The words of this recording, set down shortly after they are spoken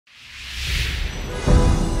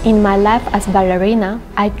In my life as ballerina,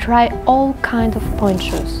 I try all kinds of pointe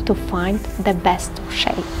shoes to find the best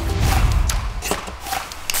shape.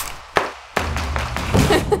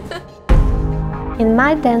 In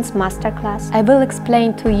my dance masterclass, I will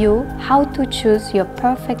explain to you how to choose your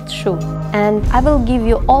perfect shoe, and I will give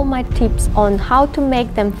you all my tips on how to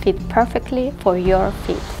make them fit perfectly for your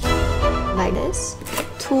feet. Like this.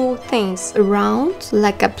 Two things around,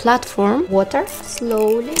 like a platform. Water,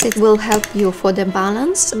 slowly. It will help you for the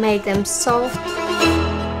balance, make them soft.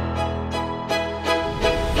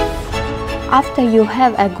 After you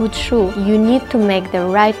have a good shoe, you need to make the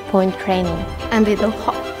right pointe training. And little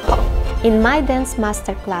hop, hop. In my dance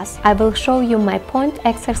masterclass, I will show you my pointe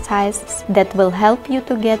exercises that will help you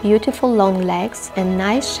to get beautiful long legs and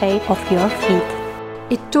nice shape of your feet.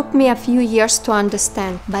 It took me a few years to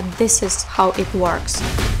understand, but this is how it works.